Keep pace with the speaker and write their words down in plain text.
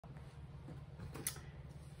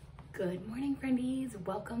Good morning, friendies.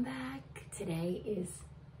 Welcome back. Today is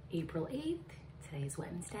April 8th. Today is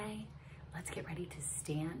Wednesday. Let's get ready to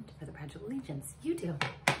stand for the Pledge of Allegiance. You do.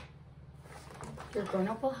 Your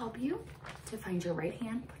grown-up will help you to find your right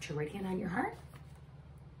hand. Put your right hand on your heart.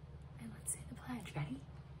 And let's say the pledge. Ready?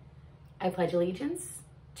 I pledge allegiance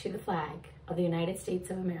to the flag of the United States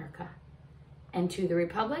of America and to the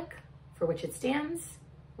republic for which it stands,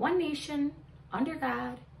 one nation, under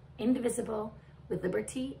God, indivisible, with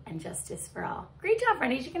liberty and justice for all. Great job,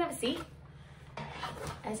 friendies. You can have a seat.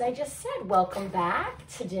 As I just said, welcome back.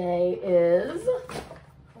 Today is,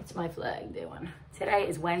 what's my flag doing? Today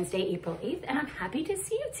is Wednesday, April 8th, and I'm happy to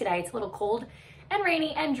see you today. It's a little cold and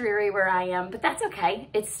rainy and dreary where I am, but that's okay.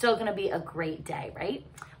 It's still gonna be a great day, right?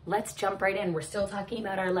 Let's jump right in. We're still talking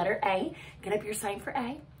about our letter A. Get up your sign for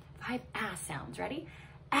A. 5 ah sounds. Ready?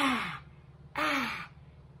 Ah, ah,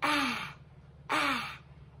 ah, ah.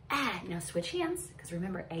 Ah, now switch hands, because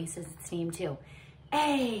remember, A says its name too.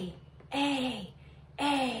 A, A,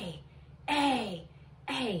 A, A,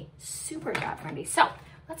 A. Super job, friendy. So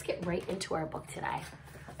let's get right into our book today.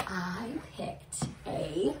 I picked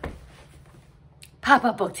a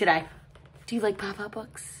pop-up book today. Do you like pop-up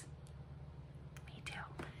books? Me too.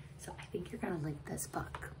 So I think you're gonna like this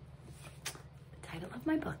book. The title of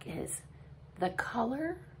my book is The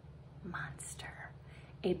Color Monster,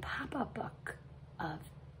 a pop-up book of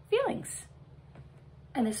feelings.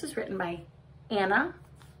 And this was written by Anna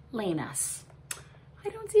Lanas. I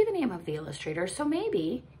don't see the name of the illustrator, so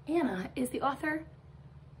maybe Anna is the author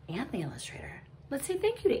and the illustrator. Let's say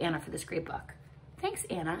thank you to Anna for this great book. Thanks,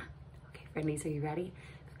 Anna. Okay, friendies, are you ready?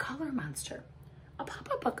 The Color Monster, a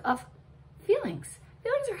pop-up book of feelings.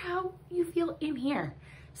 Feelings are how you feel in here.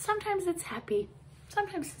 Sometimes it's happy,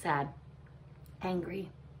 sometimes sad,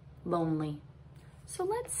 angry, lonely. So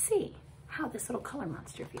let's see how this little color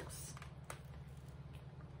monster feels.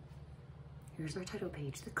 Here's our title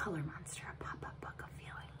page, The Color Monster, a pop-up book of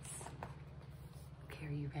feelings. Okay, are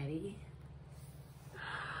you ready?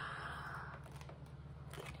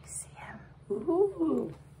 Can you see him?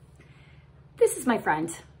 Ooh. This is my friend,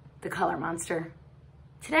 the Color Monster.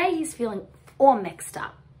 Today he's feeling all mixed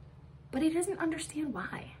up, but he doesn't understand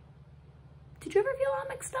why. Did you ever feel all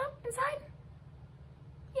mixed up inside?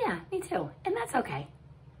 Yeah, me too, and that's okay.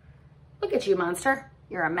 Look at you, monster.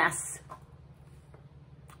 You're a mess.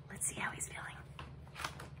 Let's see how he's feeling.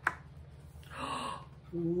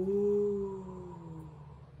 Ooh.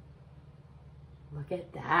 Look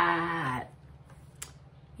at that.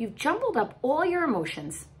 You've jumbled up all your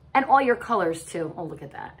emotions and all your colors too. Oh, look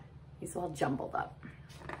at that. He's all jumbled up.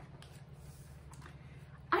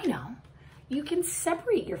 I know. You can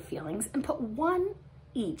separate your feelings and put one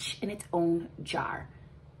each in its own jar.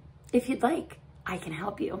 If you'd like, I can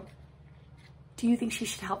help you. Do you think she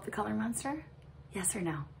should help the Color Monster? Yes or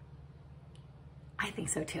no? I think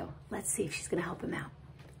so too. Let's see if she's gonna help him out.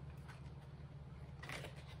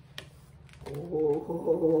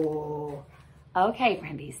 Oh. Okay,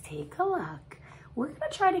 friendies, take a look. We're gonna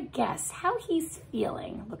try to guess how he's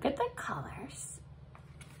feeling. Look at the colors.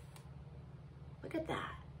 Look at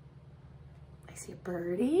that. I see a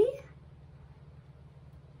birdie.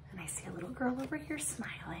 And I see a little girl over here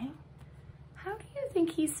smiling. How do you think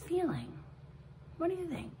he's feeling? What do you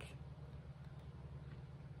think?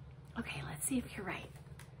 Okay, let's see if you're right.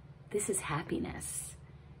 This is happiness.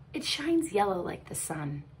 It shines yellow like the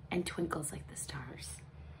sun and twinkles like the stars.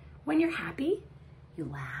 When you're happy, you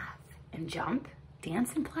laugh and jump,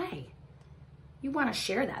 dance and play. You want to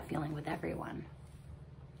share that feeling with everyone.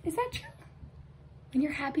 Is that true? When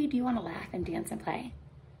you're happy, do you want to laugh and dance and play?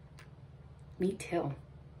 Me too.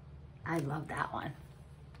 I love that one.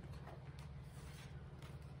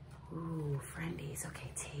 Ooh, friendies. Okay,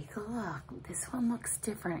 take a look. This one looks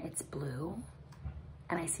different. It's blue,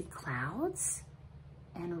 and I see clouds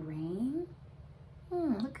and rain.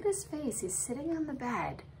 Look at his face. He's sitting on the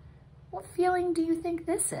bed. What feeling do you think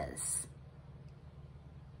this is?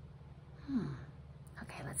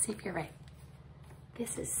 Okay, let's see if you're right.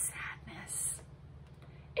 This is sadness.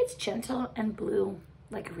 It's gentle and blue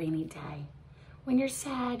like a rainy day. When you're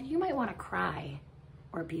sad, you might want to cry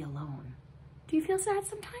or be alone. Do you feel sad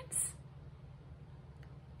sometimes?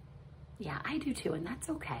 Yeah, I do too, and that's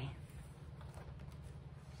okay.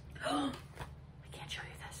 I can't show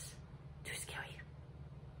you this. Too scary.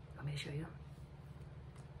 Want me to show you?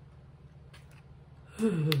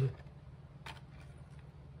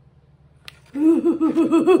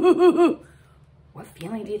 What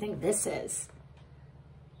feeling do you think this is?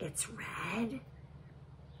 It's red,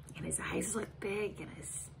 and his eyes look big, and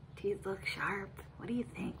his teeth look sharp. What do you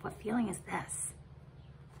think? What feeling is this?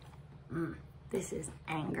 This is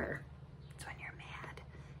anger. It's when you're mad.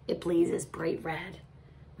 it blazes bright red.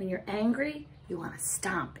 When you're angry, you want to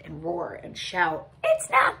stomp and roar and shout, "It's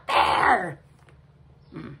not fair!"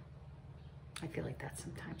 I feel like that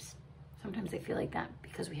sometimes. Sometimes I feel like that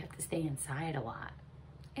because we have to stay inside a lot.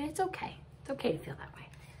 And it's okay. It's okay to feel that way.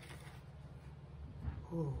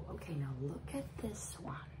 Ooh, okay, now look at this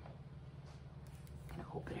one. I'm gonna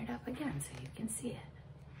open it up again so you can see it.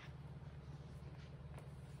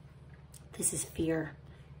 This is fear.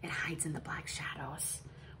 It hides in the black shadows.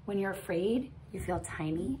 When you're afraid, you feel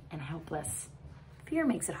tiny and helpless. Fear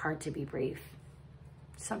makes it hard to be brave.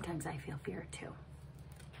 Sometimes I feel fear too.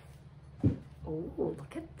 Oh,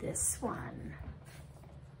 look at this one.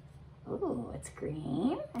 Oh, it's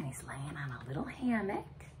green and he's laying on a little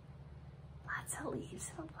hammock. Lots of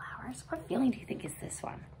leaves and flowers. What feeling do you think is this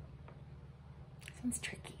one? This one's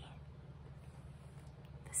tricky.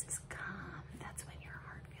 This is calm. That's when your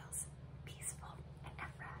heart feels peaceful and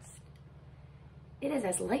at rest. It is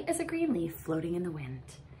as light as a green leaf floating in the wind.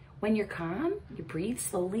 When you're calm, you breathe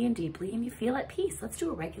slowly and deeply and you feel at peace. Let's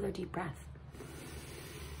do a regular deep breath.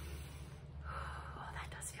 Oh,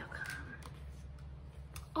 that does feel calm.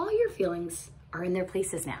 All your feelings are in their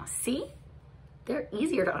places now. See? They're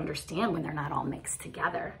easier to understand when they're not all mixed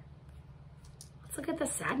together. Let's look at the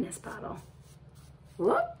sadness bottle.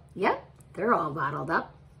 Whoop, yep, they're all bottled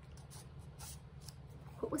up.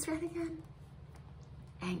 What was red again?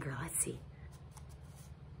 Anger, let's see.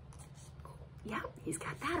 Yep, he's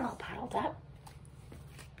got that all bottled up.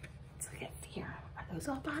 Let's look at fear. Are those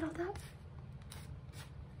all bottled up?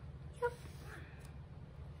 Yep.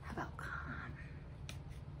 How about calm?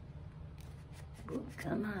 Ooh,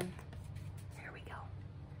 come on. There we go.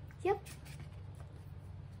 Yep.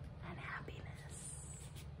 And happiness.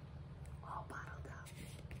 All bottled up.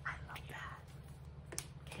 I love that.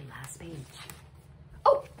 Okay, last page.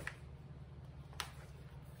 Oh!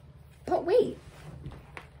 But wait.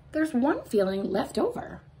 There's one feeling left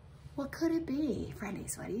over. What could it be?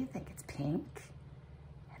 Friendies, what do you think? It's pink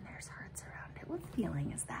and there's hearts around it. What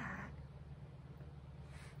feeling is that?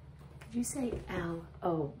 Could you say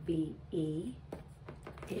L-O-V-E?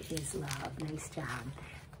 It is love. Nice job.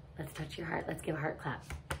 Let's touch your heart. Let's give a heart clap.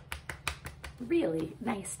 Really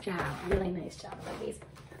nice job. Really nice job, ladies.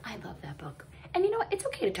 I love that book. And you know what? It's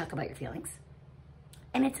okay to talk about your feelings.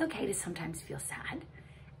 And it's okay to sometimes feel sad.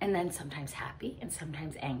 And then sometimes happy and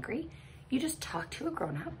sometimes angry. You just talk to a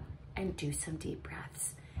grown-up and do some deep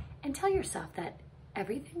breaths and tell yourself that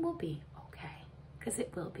everything will be okay, because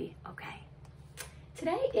it will be okay.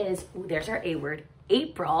 Today is, ooh, there's our A word,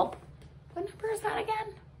 April. What number is that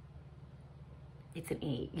again? It's an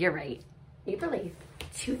 8, you're right. April 8th,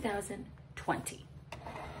 2020.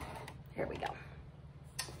 Here we go.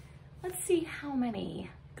 Let's see how many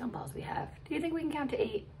gumballs we have. Do you think we can count to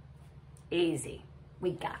 8? Easy.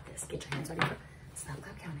 We got this. Get your hands ready for stop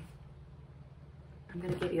counting. I'm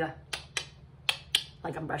gonna give you a,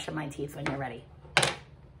 like I'm brushing my teeth when you're ready.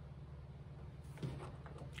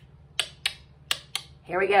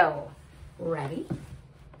 Here we go. Ready?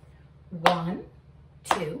 1,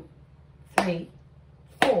 2, 3,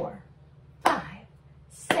 4, 5,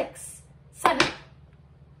 6, 7.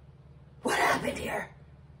 What happened here?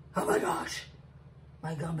 Oh my gosh.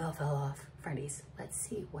 My gumball fell off. Friendies, let's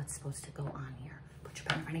see what's supposed to go on here. Put your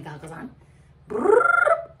pen and goggles on.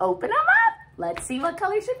 Brrr, open them up. Let's see what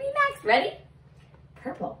color should be next. Ready?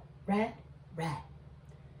 Purple, red, red.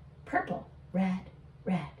 Purple, red,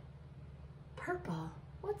 red. Purple,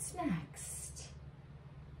 what's next?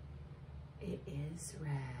 It is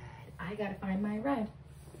red. I gotta find my red.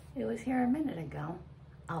 It was here a minute ago.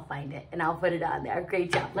 I'll find it and I'll put it on there.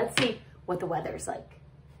 Great job. Let's see what the weather's like.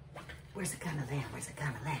 Where's it gonna land? Where's it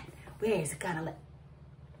gonna land? Where's it gonna land?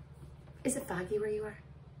 Is it foggy where you are?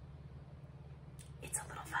 It's a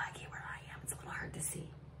little foggy where I am. It's a little hard to see.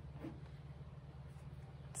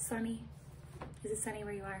 Sunny? Is it sunny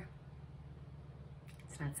where you are?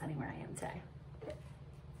 It's not sunny where I am today.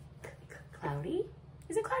 Cloudy?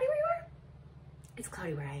 Is it cloudy where you are? It's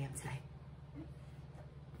cloudy where I am today.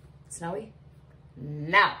 Snowy?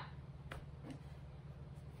 No.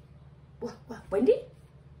 What? Windy?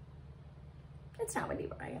 It's not windy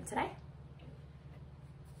where I am today.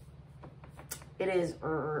 It is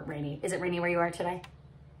rainy. Is it rainy where you are today?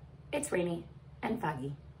 It's rainy and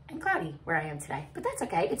foggy and cloudy where I am today, but that's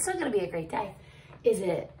okay. It's still gonna be a great day. Is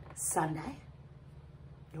it Sunday?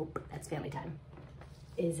 Nope, that's family time.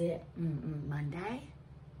 Is it Monday?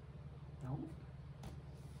 Nope.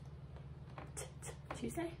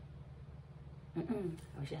 Tuesday? That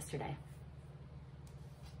was yesterday.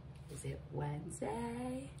 Is it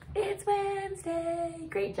Wednesday? It's Wednesday.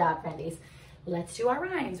 Great job, friendies. Let's do our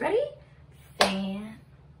rhymes. Ready? Fan,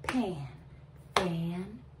 pan,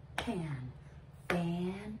 fan, pan.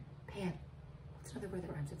 Fan, pan. What's another word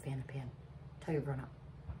that rhymes with fan and pan? Tell your grown-up.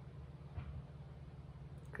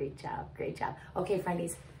 Great job, great job. Okay,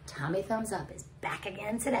 friendies, Tommy Thumbs Up is back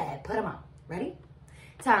again today. Put them up. Ready?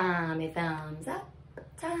 Tommy Thumbs Up,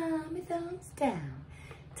 Tommy Thumbs Down.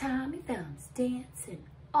 Tommy Thumbs dancing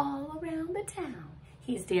all around the town.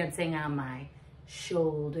 He's dancing on my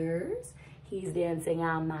shoulders. He's dancing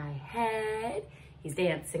on my head. He's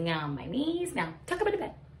dancing on my knees. Now, tuck him into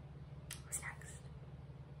bed. Who's next?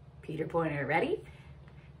 Peter Pointer, ready?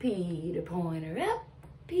 Peter Pointer up,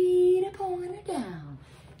 Peter Pointer down.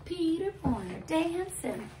 Peter Pointer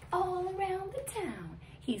dancing all around the town.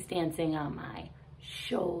 He's dancing on my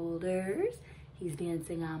shoulders. He's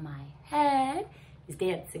dancing on my head. He's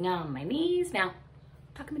dancing on my knees. Now,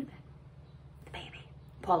 tuck him into bed. The baby.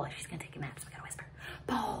 Paula, she's gonna take a nap, so we gotta whisper.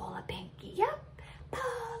 Paula Pinky up,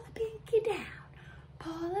 Paula Pinky down.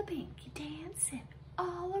 Paula Pinky dancing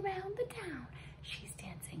all around the town. She's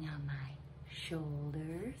dancing on my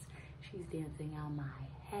shoulders. She's dancing on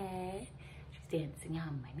my head. She's dancing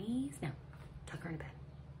on my knees. Now, tuck her in bed.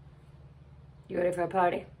 You ready for a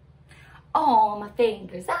party? All my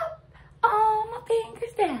fingers up, all my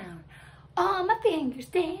fingers down. All my fingers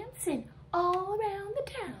dancing all around the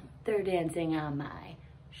town. They're dancing on my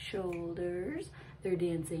shoulders. They're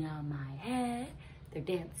dancing on my head. They're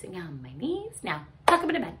dancing on my knees. Now, tuck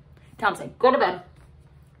them into bed. Thompson, go to bed.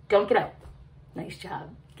 Don't get up. Nice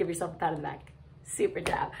job. Give yourself a pat on the back. Super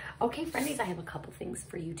job. Okay, friendies, I have a couple things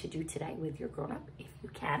for you to do today with your grown-up, if you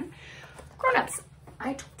can. Grown-ups,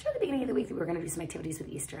 I told you at the beginning of the week that we were going to do some activities with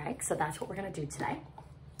Easter eggs, so that's what we're going to do today.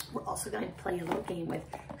 We're also going to play a little game with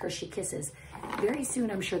Hershey Kisses. Very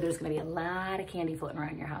soon, I'm sure there's going to be a lot of candy floating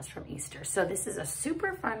around your house from Easter. So this is a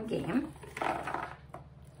super fun game.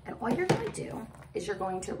 And all you're going to do is you're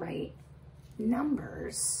going to write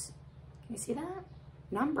numbers. Can you see that?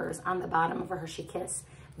 Numbers on the bottom of a Hershey Kiss.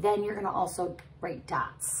 Then you're going to also write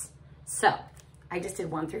dots. So I just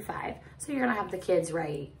did 1 through 5. So you're going to have the kids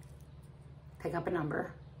write, pick up a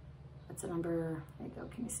number. That's a number, there you go,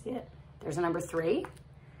 can you see it? There's a number 3.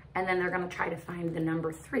 And then they're gonna try to find the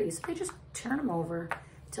number 3. So they just turn them over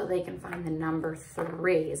till they can find the number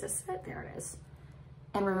 3. Is this it? There it is.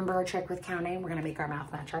 And remember our trick with counting? We're gonna make our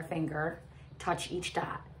mouth match our finger, touch each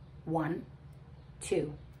dot. 1,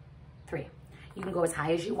 2, 3. You can go as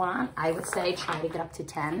high as you want. I would say try to get up to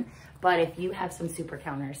 10, but if you have some super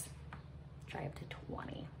counters, try up to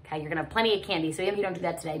 20. Okay, you're gonna have plenty of candy, so if you don't do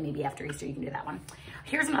that today, maybe after Easter you can do that one.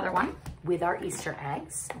 Here's another one with our Easter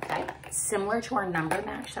eggs, okay? Similar to our number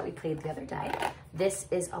match that we played the other day. This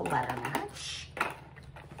is a letter match.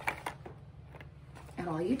 And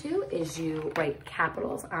all you do is you write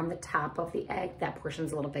capitals on the top of the egg. That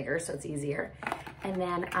portion's a little bigger, so it's easier. And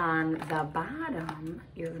then on the bottom,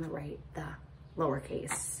 you're gonna write the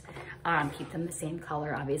lowercase. Keep them the same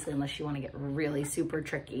color, obviously, unless you wanna get really super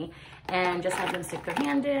tricky. And just have them stick their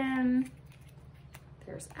hand in.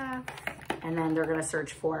 There's F. And then they're gonna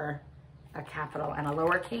search for a capital and a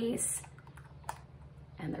lowercase,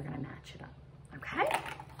 and they're gonna match it up,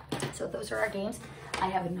 okay? So those are our games. I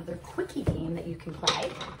have another quickie game that you can play.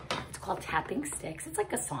 It's called Tapping Sticks. It's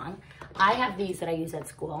like a song. I have these that I use at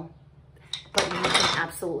school, but you can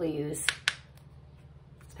absolutely use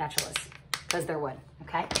spatulas because they're wood,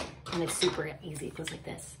 okay? And it's super easy. It goes like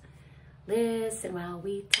this. Listen while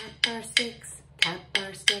we tap our sticks, tap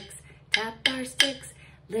our sticks, tap our sticks.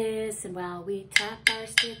 Listen while we tap our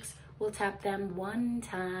sticks. We'll tap them 1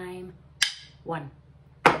 time. 1.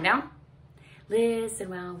 Now. Listen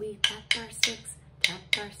while we tap our sticks, tap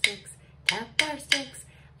our sticks, tap our sticks.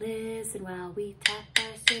 Listen while we tap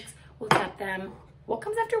our sticks. We'll tap them. What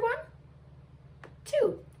comes after 1?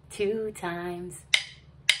 2. 2 times.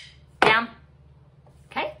 Down.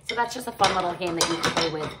 Okay, so that's just a fun little game that you can play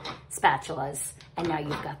with spatulas. And now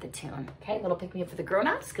you've got the tune. Okay, a little pick-me-up for the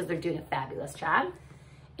grown-ups because they're doing a fabulous job.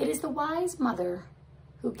 It is the wise mother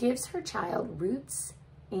who gives her child roots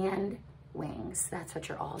and wings. That's what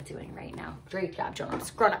you're all doing right now. Great job,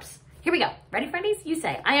 grown-ups. Here we go. Ready, friendies? You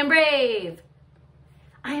say, I am brave.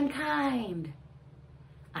 I am kind.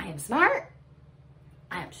 I am smart.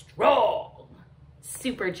 I am strong.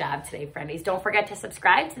 Super job today, friendies. Don't forget to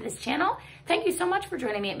subscribe to this channel. Thank you so much for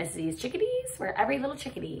joining me at Mrs.E's Chickadees, where every little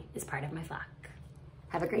chickadee is part of my flock.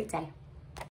 Have a great day.